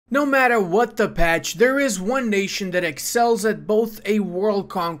No matter what the patch, there is one nation that excels at both a world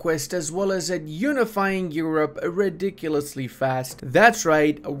conquest as well as at unifying Europe ridiculously fast. That's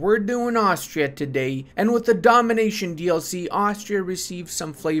right, we're doing Austria today, and with the Domination DLC, Austria receives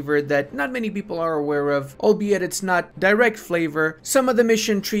some flavor that not many people are aware of, albeit it's not direct flavor. Some of the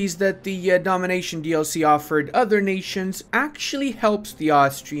mission trees that the Domination DLC offered other nations actually helps the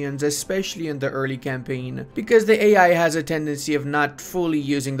Austrians, especially in the early campaign, because the AI has a tendency of not fully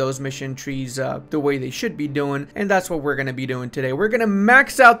using those mission trees the way they should be doing, and that's what we're going to be doing today. We're going to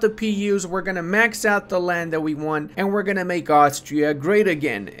max out the PUs, we're going to max out the land that we want, and we're going to make Austria great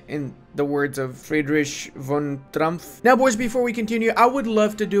again, in the words of Friedrich von Trumpf. Now boys, before we continue, I would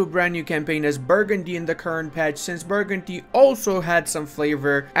love to do a brand new campaign as Burgundy in the current patch, since Burgundy also had some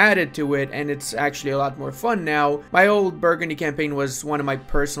flavor added to it, and it's actually a lot more fun now. My old Burgundy campaign was one of my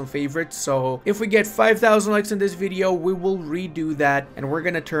personal favorites, so if we get 5,000 likes in this video, we will redo that, and we're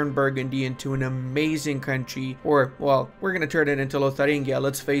gonna turn Burgundy into an amazing country, or, well, we're gonna turn it into Lotharingia,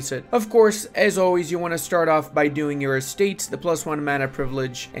 let's face it. Of course, as always, you want to start off by doing your estates, the +1 mana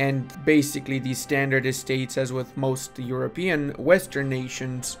privilege, and basically the standard estates as with most European Western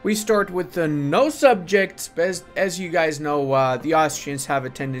nations. We start with the no subjects. As you guys know, the Austrians have a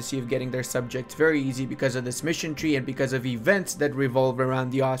tendency of getting their subjects very easy because of this mission tree and because of events that revolve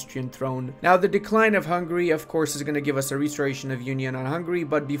around the Austrian throne. Now the decline of Hungary, of course, is going to give us a restoration of union on Hungary,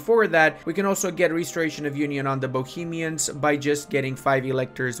 but before that we can also get restoration of union on the Bohemians by just getting 5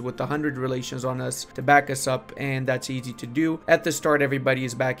 electors with 100 relations on us to back us up, and that's easy to do. At the start everybody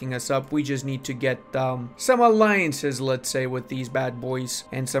is backing us up. We just need to get some alliances, let's say, with these bad boys,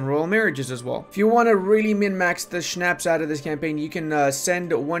 and some royal marriages as well. If you want to really min-max the schnapps out of this campaign, you can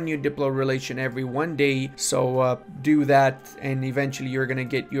send 1 new diplo relation every 1 day, so do that, and eventually you're gonna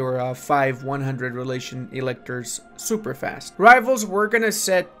get your 5 100 relation electors super fast. Rivals, we're gonna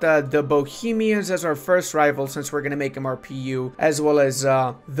set the Bohemians as our first rival, since we're gonna make them our PU, as well as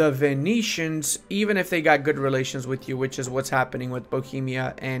the Venetians, even if they got good relations with you, which is what's happening with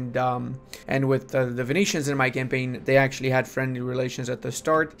Bohemia and with the Venetians in my campaign. They actually had friendly relations at the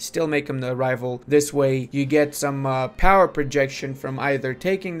start. Still make them the rival. This way you get some power projection from either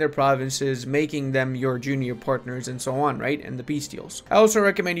taking their provinces, making them your junior partners, and so on, right? And the peace deals. I also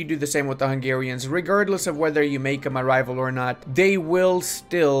recommend you do the same with the Hungarians. Regardless of whether you make them a rival or not, they will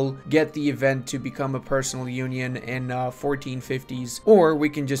still get the event to become a personal union in 1450s, or we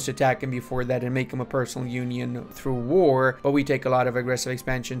can just attack them before that and make them a personal union through war, but we take a lot of aggressive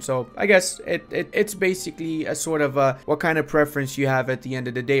expansion. So I guess it's basically a sort of what kind of preference you have at the end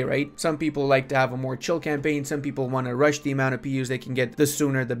of the day, right? Some people like to have a more chill campaign. Some people want to rush the amount of PUs they can get, the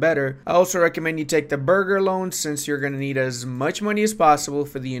sooner the better. I also recommend you take the burger loans, since you're going to need as much money as possible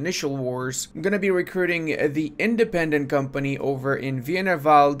for the initial wars. I'm going to be recruiting the independent company over in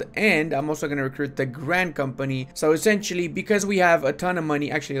Wienerwald, and I'm also going to recruit the Grand Company. So essentially, because we have a ton of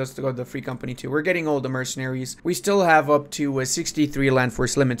money, actually let's go to the free company too. We're getting all the mercenaries. We still have up to 63 land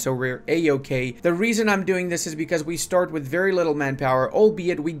force limit, so we're a-okay. The reason I'm doing this is because we start with very little manpower,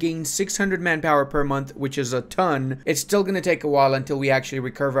 albeit we gain 600 manpower per month, which is a ton. It's still going to take a while until we actually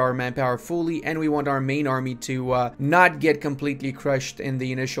recover our manpower fully, and we want our main army to not get completely crushed in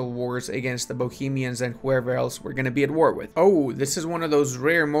the initial wars against the Bohemians and whoever else we're going to be at war with. Oh, this is one of those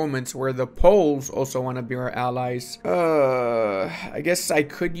rare moments where the Poles also want to be our allies. I guess I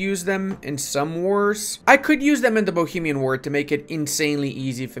could use them in some wars. I could use them in the Bohemian War to make it insanely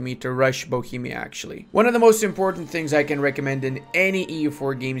easy for me to rush Bohemia, actually. One of the most important things I can recommend in any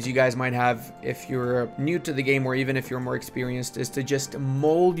EU4 games you guys might have, if you're new to the game or even if you're more experienced, is to just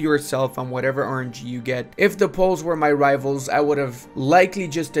mold yourself on whatever RNG you get. If the Poles were my rivals, I would have likely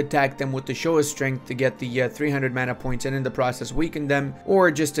just attacked them with the show of strength to get the 300 mana points, and in the process weaken them,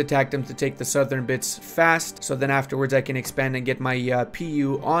 or just attack them to take the southern bits fast, so then afterwards I can expand and get my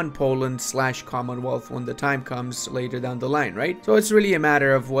PU on Poland / Commonwealth when the time comes later down the line, right? So it's really a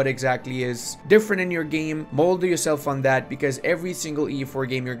matter of what exactly is different in your game. Mold yourself on that, because every single EU4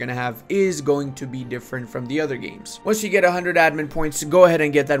 game you're gonna have is going to be different from the other games. Once you get 100 admin points, go ahead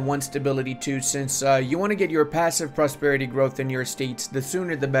and get that 1 stability too, since you want to get your passive prosperity growth in your states. The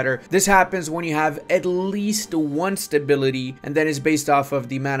sooner the better. This happens when you have at least 1 stability, and then is based off of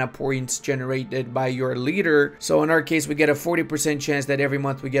the mana points generated by your leader. So in our case, we get a 40% chance that every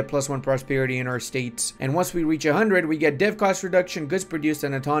month we get +1 prosperity in our states, and once we reach 100 we get dev cost reduction, goods produced, and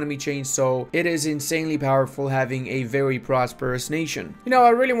an autonomy change, so it is insanely powerful having a very prosperous nation. You know, I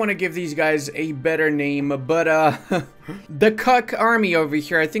really want to give these guys a better name, but the Cuck army over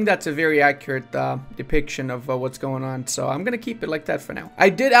here, I think that's a very accurate depiction of what's going on, so I'm gonna keep it like that for now. I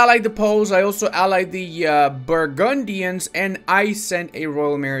did ally the Poles, I also allied the Burgundians, and I sent a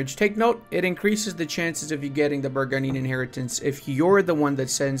royal marriage. Take note, it increases the chances of you getting the Burgundian inheritance if you're the one that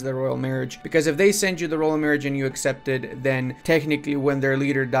sends the royal marriage, because if they send you the royal marriage and you accept it, then technically when their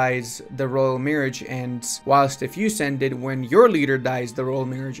leader dies, the royal marriage ends, whilst if you send it when your leader dies, the royal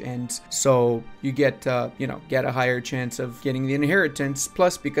marriage ends. So you get you know, get a higher chance of getting the inheritance,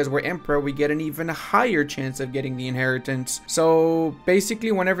 plus because we're emperor, we get an even higher chance of getting the inheritance. So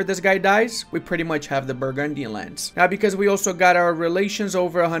basically whenever this guy dies, we pretty much have the Burgundian lands. Now because we also got our relations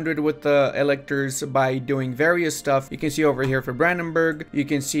over 100 with the electors by doing various stuff, you can see over here for Brandenburg, you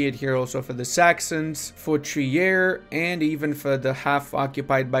can see it here also for the Saxons, for Trier, and even for the half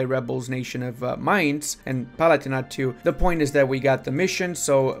occupied by rebels nation of Mainz and Palatinate too. The point is that we got the mission,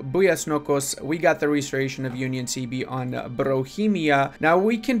 so Buyasnokos, we got the restoration of Union CB on Bohemia. Now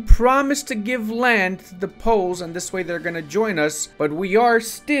we can promise to give land to the Poles and this way they're gonna join us, but we are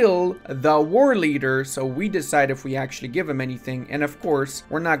still the war leader, so we decide if we actually give them anything. And of course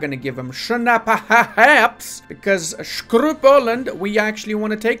we're not gonna give them Schnapahaps, because screw Poland, we actually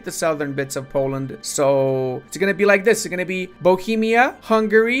want to take the southern bits of Poland. So it's gonna be like this, it's gonna be Bohemia,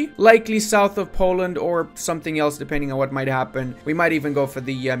 Hungary, likely south of Poland or something else depending on what might happen. We might even go for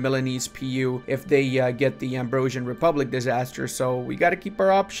the Milanese PU if they get the Ambrosian Republic disaster, so we got to keep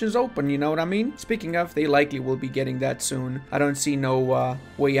our options open, you know what I mean? Speaking of, they likely will be getting that soon. I don't see no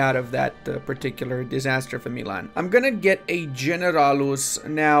way out of that particular disaster for Milan. I'm gonna get a Generalus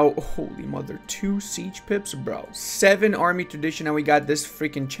now. Holy mother, 2 siege pips, bro. 7 army tradition, and we got this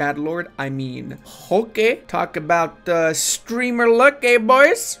freaking Chad Lord. I mean, okay. Talk about streamer luck, eh,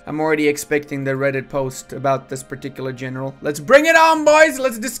 boys? I'm already expecting the Reddit post about this particular general. Let's bring it on, boys.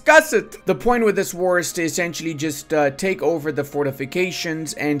 Let's discuss it. The point with this war is to essentially just take over the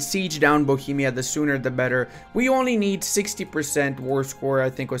fortifications and siege down Bohemia. The sooner the better. We only need 60% war score, I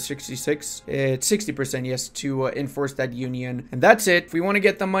think was 66. It's 60%, yes, to enforce that union. And that's it. If we want to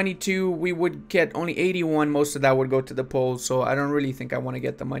get the money too, we would get only 81. Most of that would go to the Poles, so I don't really think I want to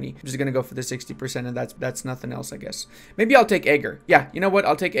get the money. I'm just going to go for the 60%, and that's nothing else, I guess. Maybe I'll take Egger. Yeah, you know what?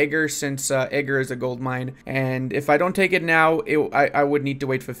 I'll take Egger since Egger is a gold mine. And if I don't take it now, I would need to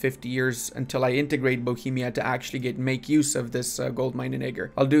wait for 50 years until I integrate Bohemia to actually make use of this gold mine in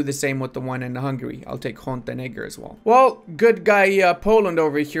Egger. I'll do the same with the one in Hungary. I'll take Hont and Egger as well. Well, good guy Poland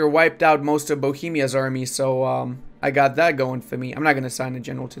over here wiped out most of Bohemia's army, so I got that going for me. I'm not going to assign a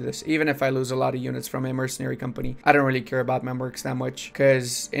general to this. Even if I lose a lot of units from a mercenary company, I don't really care about my mercs that much,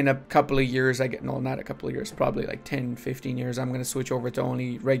 because in a couple of years, no, not a couple of years, probably like 10, 15 years, I'm going to switch over to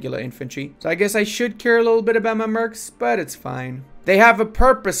only regular infantry. So I guess I should care a little bit about my mercs, but it's fine. They have a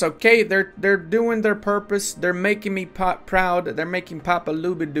purpose, okay? They're doing their purpose. They're making me proud. They're making Papa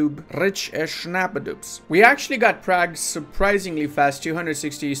Lubidoob rich as Schnapadoobs. We actually got Prague surprisingly fast.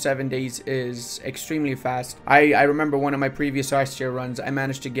 267 days is extremely fast. I remember one of my previous Austria runs, I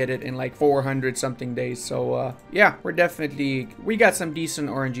managed to get it in like 400 something days. So yeah, we got some decent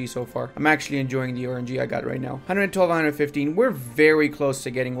RNG so far. I'm actually enjoying the RNG I got right now. 112, 115. We're very close to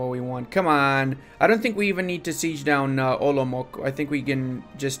getting what we want. Come on. I don't think we even need to siege down Olomouc. I think we can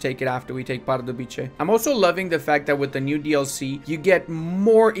just take it after we take Pardubice. I'm also loving the fact that with the new DLC, you get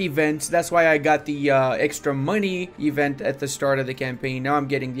more events. That's why I got the extra money event at the start of the campaign. Now I'm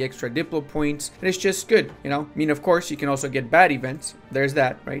getting the extra Diplo points. And it's just good, you know? I mean, of course, you can also get bad events. There's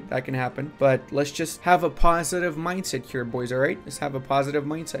that, right? That can happen. But let's just have a positive mindset here, boys, all right? Let's have a positive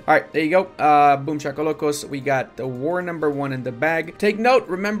mindset. All right, there you go. Boom shakalokos. We got the war number 1 in the bag. Take note.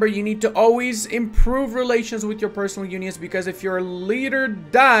 Remember, you need to always improve relations with your personal unions, because if your leader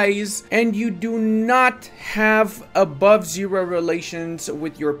dies and you do not have above 0 relations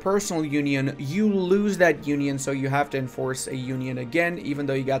with your personal union, you lose that union, so you have to enforce a union again. Even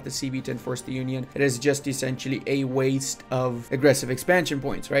though you got the CB to enforce the union, it is just essentially a waste of aggressive expansion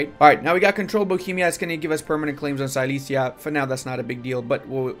points, right? All right, now we got control Bohemia. It's going to give us permanent claims on Silesia. For now, that's not a big deal, but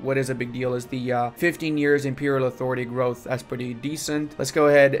what is a big deal is the 15 years imperial authority growth. That's pretty decent. Let's go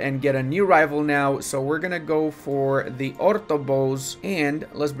ahead and get a new rival now. So we're going to go for the Ortobo bows, and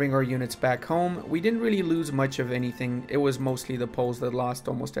let's bring our units back home. We didn't really lose much of anything. It was mostly the Poles that lost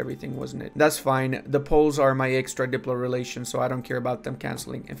almost everything, wasn't it? That's fine. The Poles are my extra diplo relation, so I don't care about them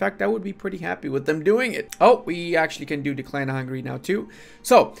canceling. In fact, I would be pretty happy with them doing it. Oh, we actually can do Decline of Hungary now too.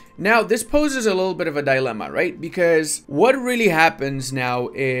 So now this poses a little bit of a dilemma, right? Because what really happens now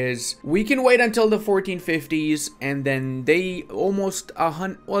is we can wait until the 1450s, and then they almost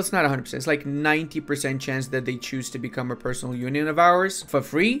well, it's not 100%, it's like 90% chance that they choose to become a personal union of ours for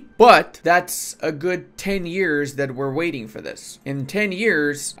free. But that's a good 10 years that we're waiting for this. In 10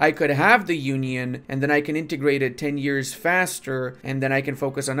 years, I could have the union, and then I can integrate it 10 years faster, and then I can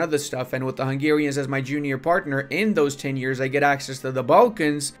focus on other stuff. And with the Hungarians as my junior partner, in those 10 years, I get access to the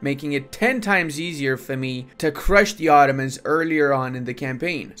Balkans, making it 10 times easier for me to crush the Ottomans earlier on in the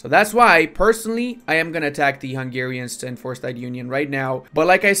campaign. So that's why, personally, I am going to attack the Hungarians to enforce that union right now. But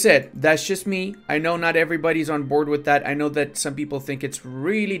like I said, that's just me. I know not everybody's on board with that. I know that some people think it's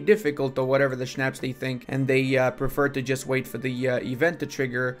really difficult or whatever the schnapps they think, and they prefer to just wait for the event to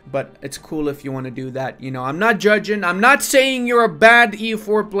trigger. But it's cool if you want to do that. You know, I'm not judging. I'm not saying you're a bad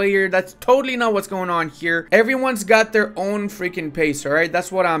EU4 player. That's totally not what's going on here. Everyone's got their own freaking pace, all right?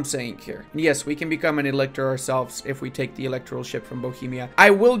 That's what I'm saying here. Yes, we can become an elector ourselves if we take the electoral ship from Bohemia. I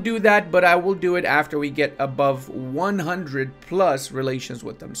will do that, but I will do it after we get above 100 plus relations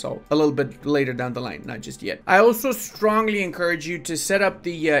with them. So a little bit later down the line, not just yet. I also strongly encourage you to set up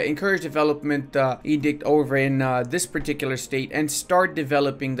the encourage development edict over in this particular state and start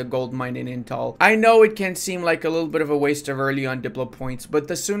developing the gold mine in Intal. I know it can seem like a little bit of a waste of early on diplo points, but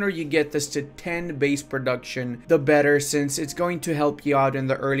the sooner you get this to 10 base production, the better, since it's going to help you out in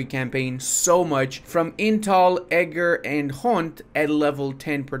the early campaign so much. From Intal, Egger, and Hunt at level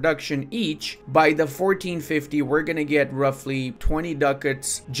 10 production each, by the 1450, we're gonna get roughly 20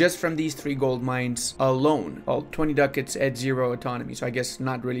 ducats just from these 3 gold mines alone. Well, 20 ducats at 0 autonomy, so I guess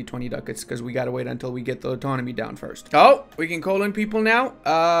not really 20 ducats because we gotta wait until we get the autonomy down first. Oh, we can call in people now?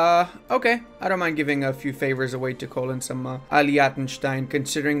 Okay. I don't mind giving a few favors away to call in some Aliatenstein,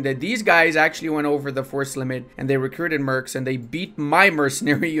 considering that these guys actually went over the force limit and they recruited mercs and they beat my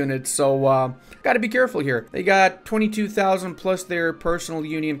mercenary units, so gotta be careful here. They got 22,000 plus their personal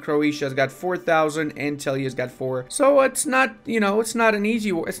union. Croatia's got 4,000 and Telia's got 4. So it's not, you know, it's not an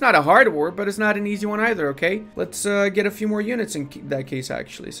easy war. It's not a hard war, but it's not an easy one either, okay? Let's get a few more units in that case,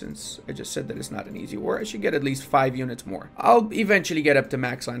 actually, since I just said that it's not an easy war. I should get at least 5 units more. I'll eventually get up to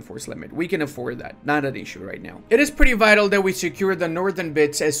max land force limit. We can afford that. Not an issue right now. It is pretty vital that we secure the northern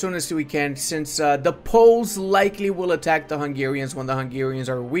bits as soon as we can, since the Poles likely will attack the Hungarians when the Hungarians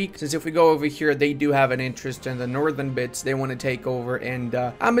are weak. Since if we go over here, they do have an interest in the northern bits. They want to take over and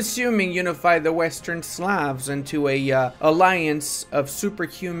I'm assuming unify the Western Slavs into a alliance of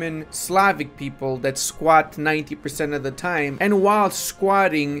superhuman Slavic people that squat 90% of the time, and while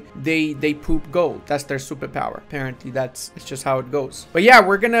squatting they poop gold. That's their superpower. Apparently it's just how it goes. But yeah,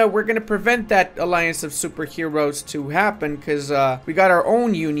 we're gonna prevent that alliance of superheroes to happen, because we got our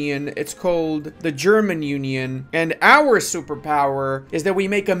own union. It's called the German Union, and our superpower is that we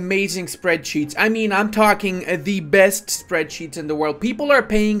make amazing spreadsheets. I mean, I'm talking the best spreadsheets in the world. People are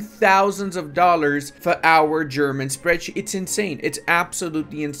paying thousands of dollars for our German spreadsheet. It's insane. It's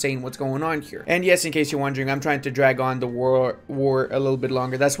absolutely insane what's going on here. And yes, in case you're wondering, I'm trying to drag on the war a little bit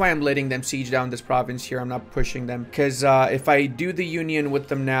longer. That's why I'm letting them siege down this province here. I'm not pushing them, because if I do the union with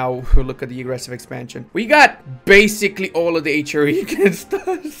them now, look at the aggressive expansion. We got basically all of the HRE against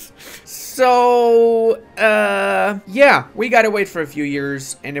us. So, yeah, we gotta wait for a few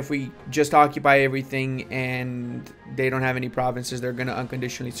years, and if we just occupy everything and they don't have any provinces, they're gonna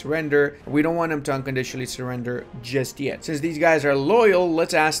unconditionally surrender. We don't want them to unconditionally surrender just yet. Since these guys are loyal,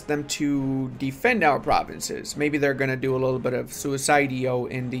 let's ask them to defend our provinces. Maybe they're gonna do a little bit of suicidio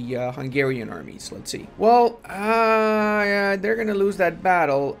in the Hungarian armies. Let's see. Well, yeah, they're gonna lose that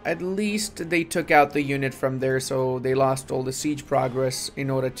battle. At least they took out the unit from there, so they lost all the siege progress in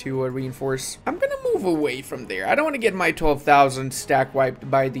order to reinforce. I'm gonna move away from there. I don't want to get my 12,000 stack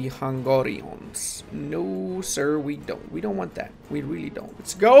wiped by the Hungarians. No, sir, we don't. We don't want that. We really don't.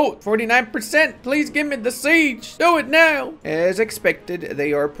 Let's go. 49%. Please give me the siege. Do it now. As expected,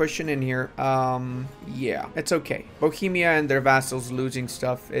 they are pushing in here. Yeah, it's okay. Bohemia and their vassals losing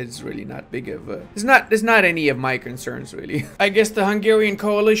stuff is really not big of a... It's not any of my concerns, really. I guess the Hungarian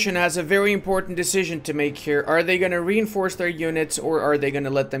coalition has a very important decision to make here. Are they going to reinforce their units, or are they going to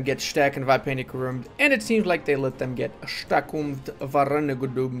let them get Stek and Vapenicurum and it seems like they let them get Stakumt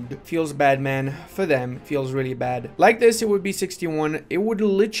Varanegudumd. Feels bad, man. For them, feels really bad. Like this, it would be 61. It would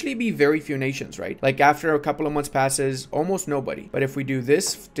literally be very few nations, right? Like after a couple of months passes, almost nobody. But if we do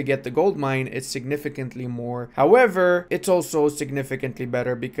this to get the gold mine, it's significantly more. However, it's also significantly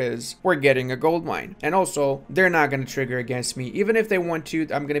better because we're getting a gold mine. And also, they're not going to trigger against me. Even if they want to,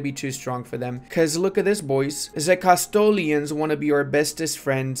 I'm going to be too strong for them. Because look at this, boys. The Castolians want to be our bestest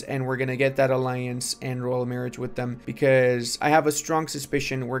friends, and we're going to get that alliance and royal marriage with them, because I have a strong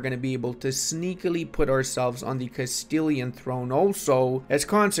suspicion we're going to be able to sneakily put ourselves on the Castilian throne. Also, as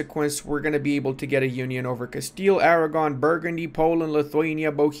consequence, we're going to be able to get a union over Castile, Aragon, Burgundy, Poland,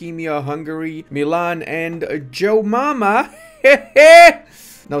 Lithuania, Bohemia, Hungary, Milan, and Joe Mama.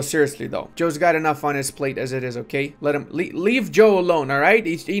 No, seriously though. Joe's got enough on his plate as it is, okay? Let him leave Joe alone, alright?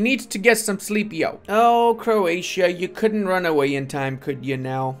 He needs to get some sleep, yo. Oh, Croatia, you couldn't run away in time, could you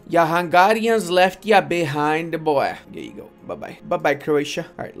now? Ya Hungarians left ya behind, boy. There you go. Bye-bye. Bye-bye, Croatia.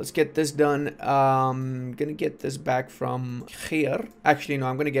 Alright, let's get this done. Gonna get this back from here. Actually, no,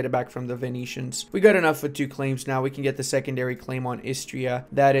 I'm gonna get it back from the Venetians. We got enough for 2 claims now. We can get the secondary claim on Istria.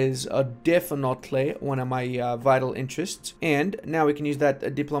 That is definitely one of my vital interests. And now we can use that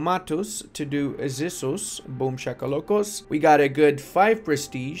Diplomatus to do Zissus. Boom shakalokos. We got a good 5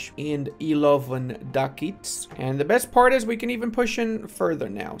 prestige and 11 ducats. And the best part is we can even push in further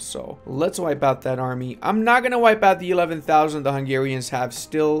now. So let's wipe out that army. I'm not gonna wipe out the 11,000 the Hungarians have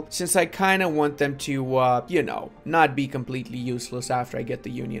still, since I kind of want them to, you know, not be completely useless after I get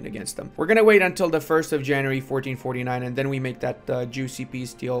the union against them. We're gonna wait until the 1st of January 1449, and then we make that juicy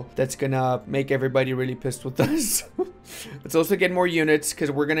peace deal that's gonna make everybody really pissed with us. Let's also get more units,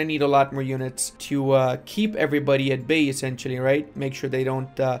 because we're gonna need a lot more units to keep everybody at bay, essentially, right? Make sure they don't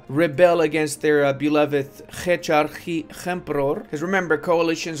rebel against their beloved Hecharchi Emperor. Because remember,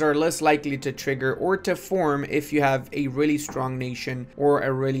 coalitions are less likely to trigger or to form if you have a really strong nation or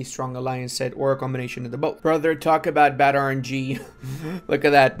a really strong alliance set or a combination of the both. Brother, talk about bad RNG. Look at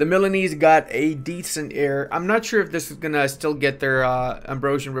that. The Milanese got a decent heir. I'm not sure if this is gonna still get their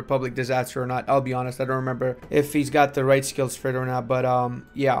Ambrosian Republic disaster or not. I'll be honest, I don't remember if he's got the right skills for it or not, but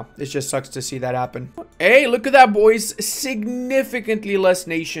yeah, it just sucks to see that happen. Hey, look at that, boys. Significantly less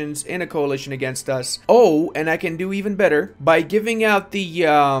nations in a coalition against us. Oh, and I can do even better by giving out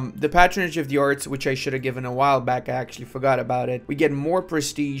the patronage of the arts, which I should have given a while back. I actually forgot about it. We get more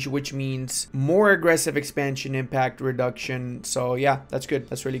prestige, which means more aggressive expansion impact reduction. So yeah, that's good.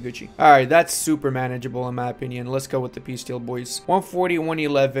 That's really Gucci. All right, that's super manageable in my opinion. Let's go with the peace deal, boys. 140,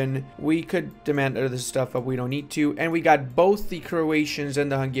 111. We could demand other stuff, but we don't need to. And we got both the Croatians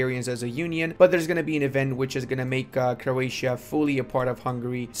and the Hungarians as a union, but there's going to be an event which is going to make Croatia fully a part of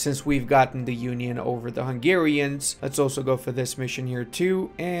Hungary, since we've gotten the union over the Hungarians. Let's also go for this mission here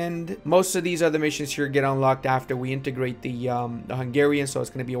too, and most of these other missions here get unlocked after we integrate the Hungarians, so it's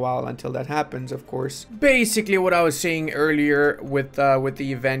going to be a while until that happens, of course. Basically what I was saying earlier with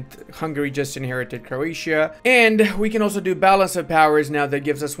the event, Hungary just inherited Croatia, and we can also do balance of powers now. That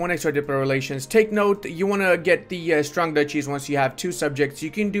gives us 1 extra diplomatic relations. Take note, you want to get the strong duchies once you have 2 subjects.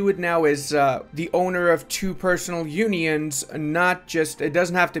 You can do it now as the owner of 2 personal unions, not just, it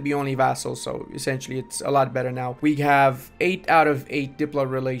doesn't have to be only vassals, so essentially it's a lot better now. We have 8 out of 8 diplo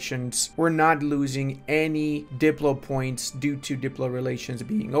relations. We're not losing any diplo points due to diplo relations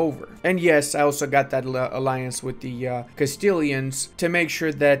being over. And yes, I also got that alliance with the Castilians to make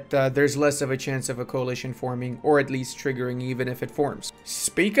sure that there's less of a chance of a coalition forming, or at least triggering even if it forms.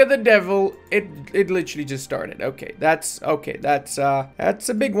 Speak of the devil, it literally just started. Okay, that's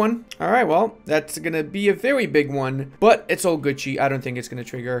a big one. All right, well, that's gonna be a very big one, but it's all Gucci. I don't think it's gonna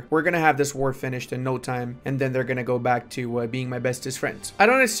trigger. We're gonna have this war finished in no time, and then they're gonna go back to being my bestest friends. I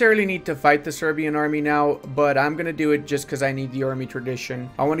don't necessarily need to fight the Serbian army now, but I'm gonna do it just because I need the army tradition.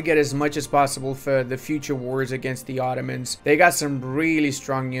 I want to get as much as possible for the future wars against the Ottomans. They got some really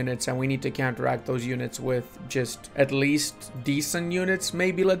strong units, and we need to counteract those units with just at least decent units,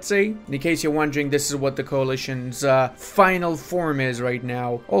 maybe, let's say. In case you're wondering, this is what the coalition's final form is right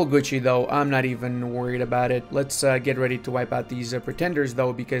now. All Gucci though, I'm not even worried about it. Let's get ready to wipe out these pretenders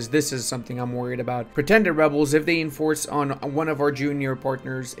though, because this is something I'm worried about. Pretender rebels, if they enforce on one of our junior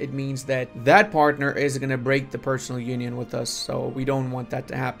partners, it means that that partner is gonna break the personal union with us, so we don't want that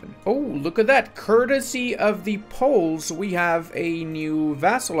to happen. Oh, look at that. Courtesy of the Poles, we have a new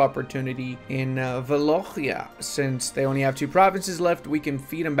vassal opportunity in Wallachia. Since they only have 2 provinces left, we can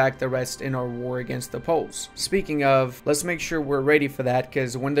feed them back the rest in our war against the Poles. Speaking speaking of, let's make sure we're ready for that,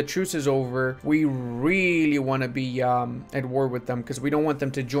 because when the truce is over, we really want to be at war with them, because we don't want them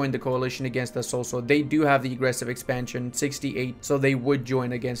to join the coalition against us. Also, they do have the aggressive expansion 68, so they would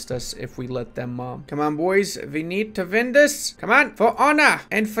join against us if we let them. Come on, boys, we need to win this. Come on, for honor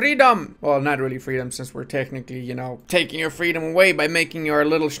and freedom. Well, not really freedom, since we're technically, you know, taking your freedom away by making your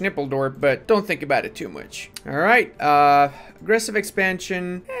little schnippledorp, but don't think about it too much. All right, aggressive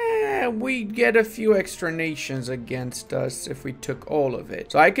expansion. We get a few extra nations against us if we took all of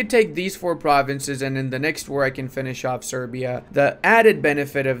it. So I could take these 4 provinces, and in the next war I can finish off Serbia. The added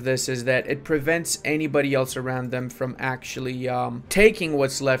benefit of this is that it prevents anybody else around them from actually taking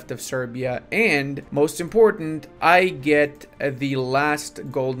what's left of Serbia. And most important, I get the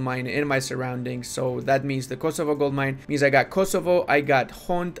last gold mine in my surroundings. So that means the Kosovo gold mine means I got Kosovo, I got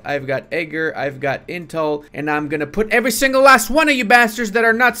Hont, I've got Eger, I've got Intel, and I'm gonna put every single last one of you bastards that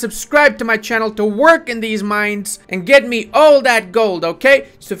are not subscribed to my channel to work in these mines and get me all that gold, okay?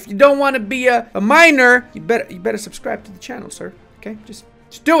 So if you don't want to be a miner, you better subscribe to the channel, sir. Okay, just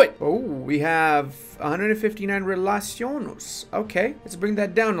do it. Oh, we have 159 relaciones. Okay, let's bring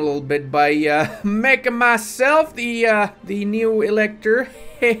that down a little bit by making myself the new elector.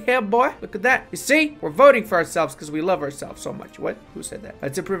 Hey, boy, look at that. You see, we're voting for ourselves because we love ourselves so much. What? Who said that?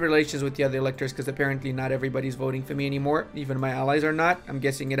 Let's improve relations with the other electors, because apparently not everybody's voting for me anymore. Even my allies are not. I'm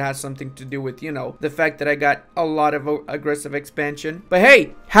guessing it has something to do with, you know, the fact that I got a lot of aggressive expansion. But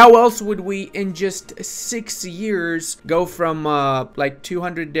hey, how else would we in just 6 years go from like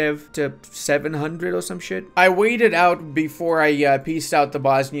 200 dev to 700 or some shit? I waited out before I pieced out the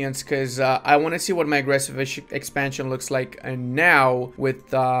Bosnians, because I want to see what my aggressive expansion looks like. And now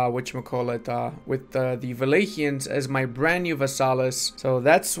with with the Wallachians as my brand new vassals. So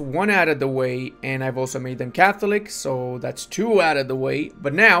that's 1 out of the way, and I've also made them Catholic, so that's 2 out of the way.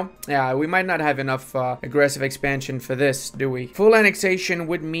 But now, yeah, we might not have enough aggressive expansion for this, do we? Full annexation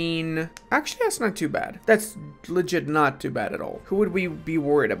would mean... Actually, that's not too bad. That's legit not too bad at all. Who would we be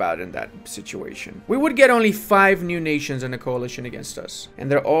worried about in that situation? We would get only 5 new nations in a coalition against us, and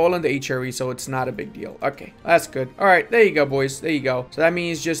they're all in the HRE, so it's not a big deal. Okay, that's good. All right, there you go, boys. There you go. So that means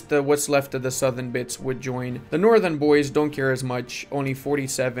just what's left of the southern bits would join. The northern boys don't care as much. Only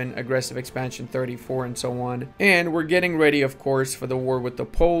 47, aggressive expansion 34, and so on. And we're getting ready, of course, for the war with the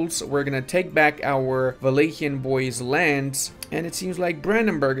Poles. We're gonna take back our Wallachian boys' lands, and it seems like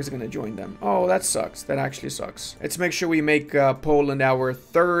Brandenburg is gonna join them. Oh, that sucks. That actually sucks. Let's make sure we make Poland our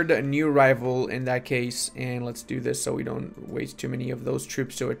 3rd new rival in that case, and let's do this so we don't waste too many of those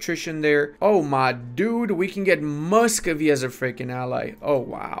troops to attrition there. Oh my dude, we can get Muscovy as a freaking ally. Oh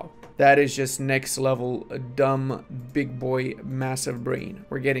wow. That is just next level dumb big boy massive brain.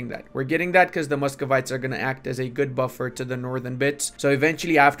 We're getting that. We're getting that because the Muscovites are going to act as a good buffer to the northern bits. So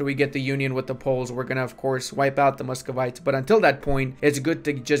eventually, after we get the union with the Poles, we're going to, of course, wipe out the Muscovites. But until that point, it's good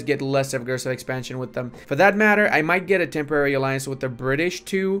to just get less aggressive expansion with them. For that matter, I might get a temporary alliance with the British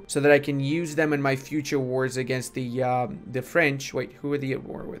too, so that I can use them in my future wars against the French. Wait, who are they at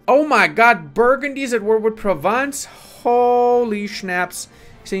war with? Oh my god, Burgundy's at war with Provence? Holy snaps.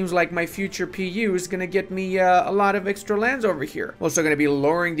 Seems like my future PU is going to get me a lot of extra lands over here. Also going to be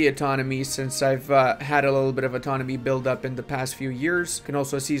lowering the autonomy since I've had a little bit of autonomy build up in the past few years. Can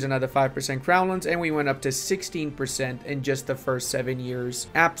also seize another 5% crown lands, and we went up to 16% in just the first 7 years.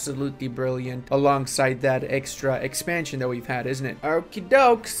 Absolutely brilliant, alongside that extra expansion that we've had, isn't it? Okie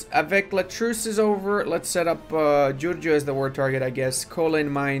dokes. Avec la truce is over. Let's set up Giorgio as the war target, I guess. Colin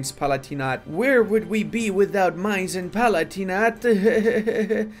mines, Palatinate. Where would we be without mines in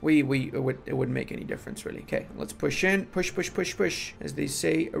Palatinate? it wouldn't make any difference really. Okay, let's push in, push, as they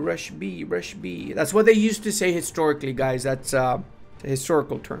say. Rush B. That's what they used to say historically, guys. That's a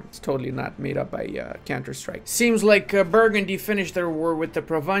historical term. It's totally not made up by Counter-Strike. Seems like Burgundy finished their war with the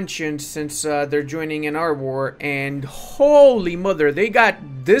Provincians since they're joining in our war, and holy mother, they got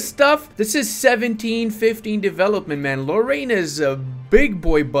this stuff. This is 1715 development, man. Lorraine is a big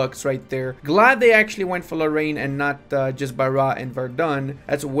boy bucks right there. Glad they actually went for Lorraine and not just Barra and Verdun.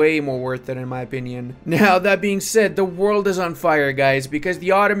 That's way more worth it in my opinion. Now, that being said, the world is on fire, guys, because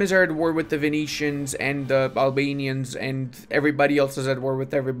the Ottomans are at war with the Venetians and the Albanians, and everybody else is at war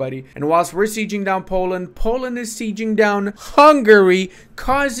with everybody. And whilst we're sieging down Poland, Poland is sieging down Hungary,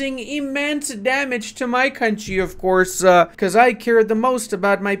 causing immense damage to my country, of course, because I care the most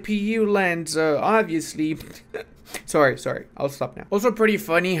about my PU lands, obviously. Sorry, I'll stop now. Also pretty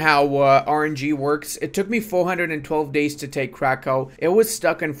funny how RNG works. It took me 412 days to take Krakow. It was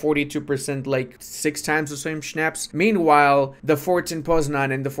stuck on 42% like 6 times the same snaps. Meanwhile, the forts in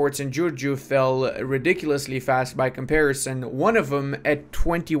Poznan and the forts in Giurgiu fell ridiculously fast by comparison. One of them at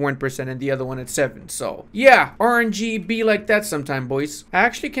 21% and the other one at 7. So yeah, RNG be like that sometime, boys. I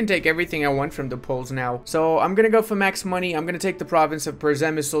actually can take everything I want from the Poles now. So I'm gonna go for max money. I'm gonna take the province of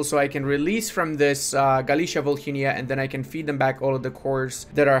Przemysl so I can release from this Galicia Volhynia, and then I can feed them back all of the cores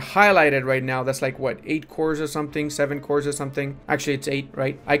that are highlighted right now. That's like what, 8 cores or something, 7 cores or something. Actually it's 8,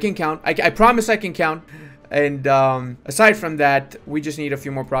 right? I can count. I promise I can count. And aside from that, we just need a few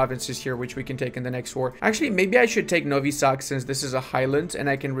more provinces here, which we can take in the next war. Actually, maybe I should take Novi Saks since this is a highland, and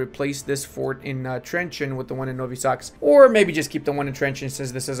I can replace this fort in Trenčín with the one in Novi Saks. Or maybe just keep the one in Trenčín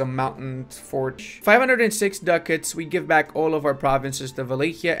since this is a mountain fort. 506 ducats. We give back all of our provinces to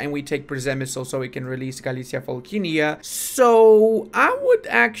Wallachia, and we take Przemysl so we can release Galicia Volhynia. So I would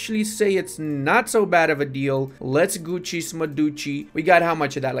actually say it's not so bad of a deal. Let's Gucci Smaducci. We got how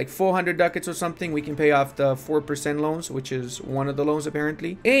much of that? Like 400 ducats or something. We can pay off the 4% loans, which is one of the loans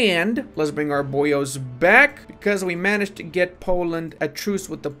apparently. And let's bring our boyos back because we managed to get Poland a truce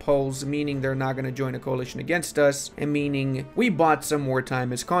with the Poles, meaning they're not going to join a coalition against us, and meaning we bought some more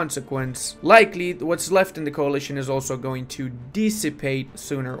time as consequence. Likely what's left in the coalition is also going to dissipate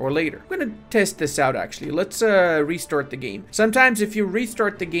sooner or later. I'm going to test this out actually. Let's restart the game. Sometimes if you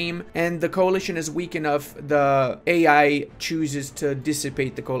restart the game and the coalition is weak enough, the AI chooses to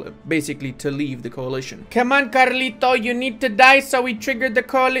dissipate the basically to leave the coalition. Come on, Carlito, you need to die, so we triggered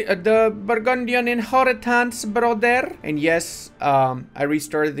the Burgundian inheritance, brother. And yes, I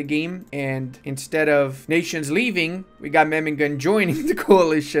restarted the game, and instead of nations leaving, we got Memmingen joining the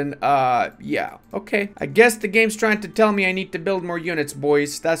coalition. Yeah, okay. I guess the game's trying to tell me I need to build more units,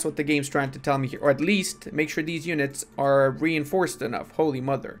 boys. That's what the game's trying to tell me here. Or at least make sure these units are reinforced enough. Holy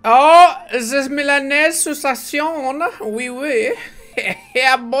mother. Oh, this Milanese Succession. Oui, oui.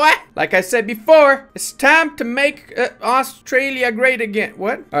 Yeah, boy. Like I said before, it's time to make Australia great again.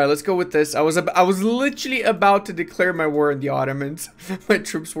 What? All right, let's go with this. I was literally about to declare my war on the Ottomans. My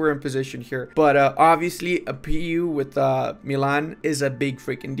troops were in position here, but obviously a PU with Milan is a big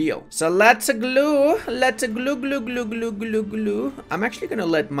freaking deal. So let's glue. I'm actually gonna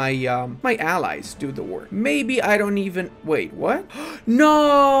let my my allies do the work. Maybe I don't even wait. What?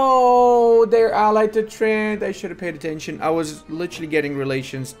 No, they're allied to Trent. I should have paid attention. I was literally getting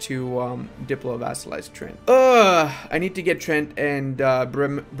relations to diplo-vassalized Trent. I need to get Trent and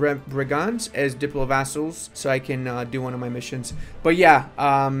Brigance as diplo-vassals so I can do one of my missions. But yeah,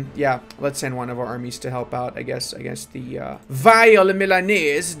 yeah, let's send one of our armies to help out, I guess, against the vile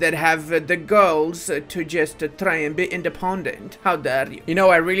Milanese that have the goals to just try and be independent. How dare you? You know,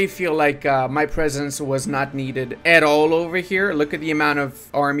 I really feel like my presence was not needed at all over here. Look at the amount of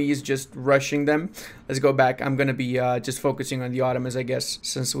armies just rushing them. Let's go back. I'm gonna be just focusing on the Ottomans, I guess,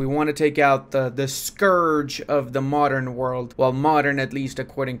 since we want to take out the scourge of the modern world. Well, modern at least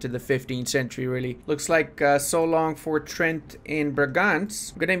according to the 15th century, really. Looks like so long for Trent and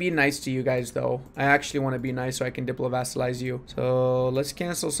Brigance. I'm gonna be nice to you guys, though. I actually want to be nice so I can diplo-vassalize you. So let's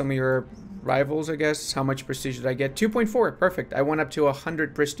cancel some of your rivals, I guess. How much prestige did I get? 2.4. Perfect. I went up to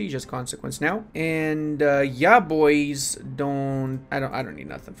 100 prestige as consequence now. And yeah, boys, I don't need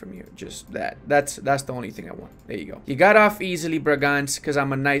nothing from you. Just that. That's the only thing I want. There you go. You got off easily, Brigance, because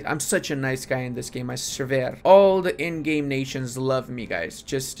I'm such a nice guy in this game. I swear. All the in-game nations love me, guys.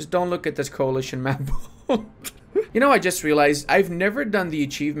 Just don't look at this coalition map. You know, I just realized I've never done the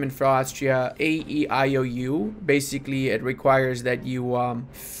achievement for Austria, AEIOU. Basically, it requires that you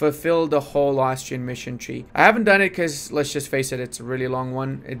fulfill the whole Austrian mission tree. I haven't done it because, let's just face it, it's a really long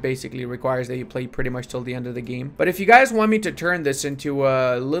one. It basically requires that you play pretty much till the end of the game. But if you guys want me to turn this into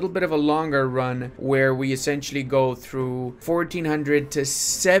a little bit of a longer run where we essentially go through 1400 to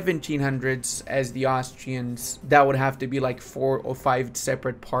 1700s as the Austrians, that would have to be like 4 or 5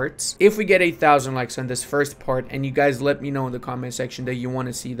 separate parts. If we get 8,000 likes on this first part, and you guys let me know in the comment section that you want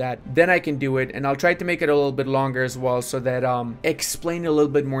to see that, then I can do it. And I'll try to make it a little bit longer as well, so that explain a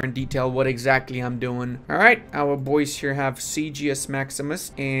little bit more in detail what exactly I'm doing. All right, our boys here have Sigius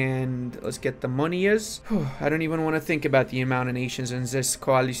Maximus, and let's get the money is. I don't even want to think about the amount of nations in this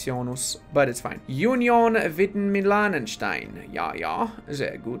coalitionus, but it's fine. Union Witten-Milanenstein. Ja,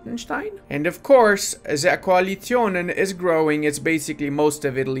 sehr gutenstein. And of course, the coalition is growing. It's basically most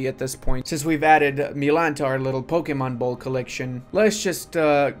of Italy at this point, since we've added Milan to our little Pokemon Ball collection. Let's just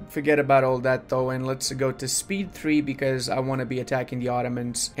forget about all that though, and let's go to speed 3 because I want to be attacking the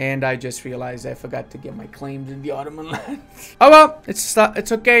Ottomans. And I just realized I forgot to get my claims in the Ottoman land. Oh well, it's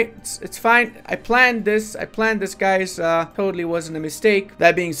okay. It's fine. I planned this, guys. Totally wasn't a mistake.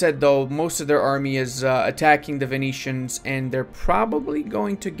 That being said though, most of their army is attacking the Venetians, and they're probably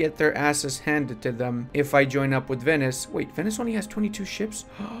going to get their asses handed to them if I join up with Venice. Wait, Venice only has 22 ships?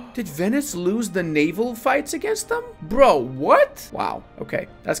 Did Venice lose the naval fights against them? Bro, what? Wow, okay.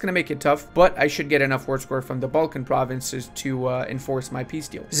 That's gonna make it tough, but I should get enough war score from the Balkan provinces to enforce my peace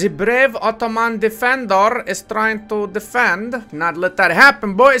deal. The brave Ottoman defender is trying to defend. Not let that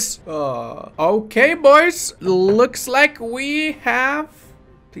happen, boys. Okay, boys. Looks like we have...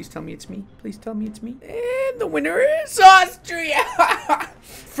 Please tell me it's me. Please tell me it's me. And the winner is Austria.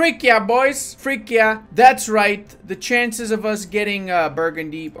 Freak yeah, boys. Freak yeah. That's right. The chances of us getting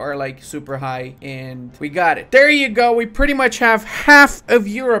Burgundy are like super high, and we got it. There you go. We pretty much have half of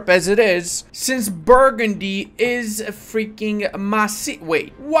Europe as it is, since Burgundy is freaking massive.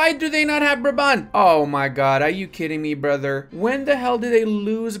 Wait, why do they not have Brabant? Oh my god, are you kidding me, brother? When the hell did they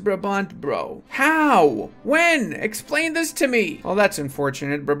lose Brabant, bro? How? When? Explain this to me. Well, that's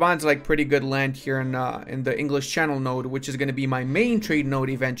unfortunate. Brabant's like pretty good land here in the English Channel node, which is going to be my main trade node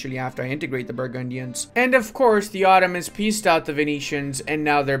eventually after I integrate the Burgundians. And of course, the Ottomans pieced out the Venetians, and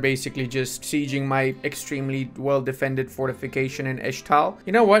now they're basically just sieging my extremely well-defended fortification in Eshtal.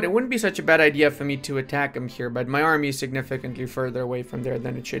 You know what? It wouldn't be such a bad idea for me to attack them here, but my army is significantly further away from there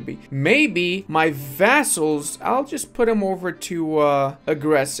than it should be. Maybe my vassals, I'll just put them over to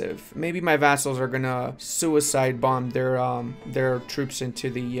aggressive. Maybe my vassals are gonna suicide bomb their troops into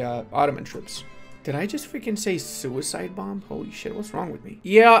the Ottoman troops. Did I just freaking say suicide bomb? Holy shit, what's wrong with me?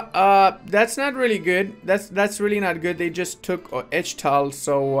 Yeah, that's not really good. That's really not good. They just took Echtal,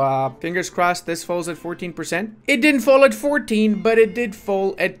 so fingers crossed this falls at 14%. It didn't fall at 14, but it did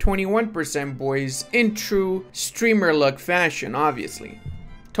fall at 21%, boys, in true streamer luck fashion, obviously.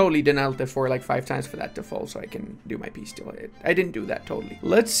 Totally didn't alt F4 like 5 times for that to fall so I can do my peace deal. I didn't do that totally.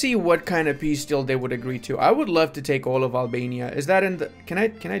 Let's see what kind of peace deal they would agree to. I would love to take all of Albania. Is that in the... Can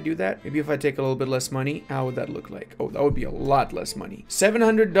I do that? Maybe if I take a little bit less money, how would that look like? Oh, that would be a lot less money.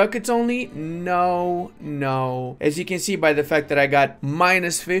 700 ducats only? No, no. As you can see by the fact that I got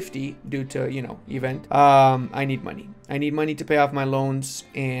minus 50 due to, you know, event. I need money. I need money to pay off my loans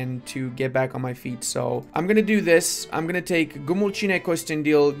and to get back on my feet. So I'm going to do this. I'm going to take Gumulcine,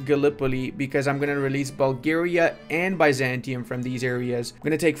 Costandil, Gallipoli because I'm going to release Bulgaria and Byzantium from these areas. I'm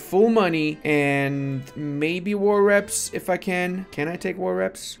going to take full money and maybe war reps if I can. Can I take war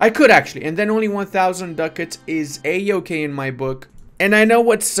reps? I could actually. And then only 1,000 ducats is a-okay in my book. And I know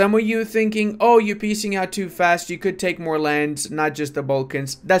what some of you thinking, oh, you're piecing out too fast. You could take more lands, not just the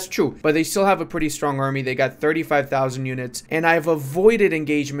Balkans. That's true, but they still have a pretty strong army. They got 35,000 units, and I've avoided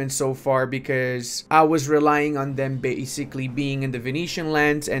engagement so far because I was relying on them basically being in the Venetian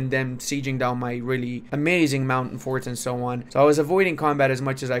lands and them sieging down my really amazing mountain forts and so on. So I was avoiding combat as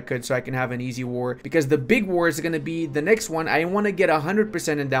much as I could so I can have an easy war, because the big war is going to be the next one. I want to get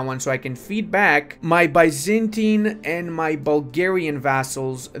 100% in that one so I can feed back my Byzantine and my Bulgarian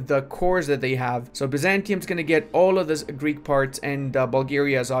vassals the cores that they have. So Byzantium's gonna get all of the Greek parts, and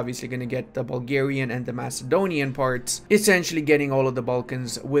Bulgaria is obviously gonna get the Bulgarian and the Macedonian parts, essentially getting all of the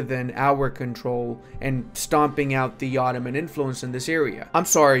Balkans within our control and stomping out the Ottoman influence in this area. I'm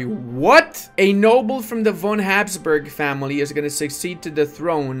sorry, what? A noble from the von Habsburg family is gonna succeed to the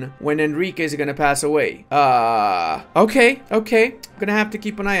throne when Enrique is gonna pass away. Okay. I'm gonna have to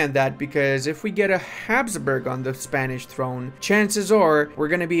keep an eye on that, because if we get a Habsburg on the Spanish throne, chances are we're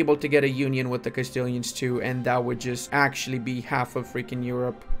gonna be able to get a union with the Castilians too, and that would just actually be half of freaking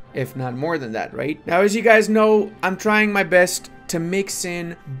Europe, if not more than that, right? Now, as you guys know, I'm trying my best to mix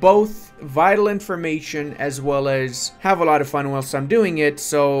in both vital information as well as have a lot of fun whilst I'm doing it.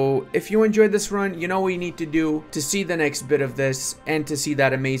 So if you enjoyed this run, you know what you need to do to see the next bit of this and to see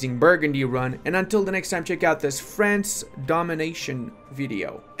that amazing Burgundy run. And until the next time, check out this France Domination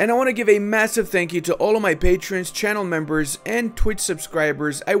video. And I want to give a massive thank you to all of my patrons, channel members, and Twitch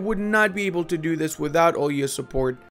subscribers. I would not be able to do this without all your support.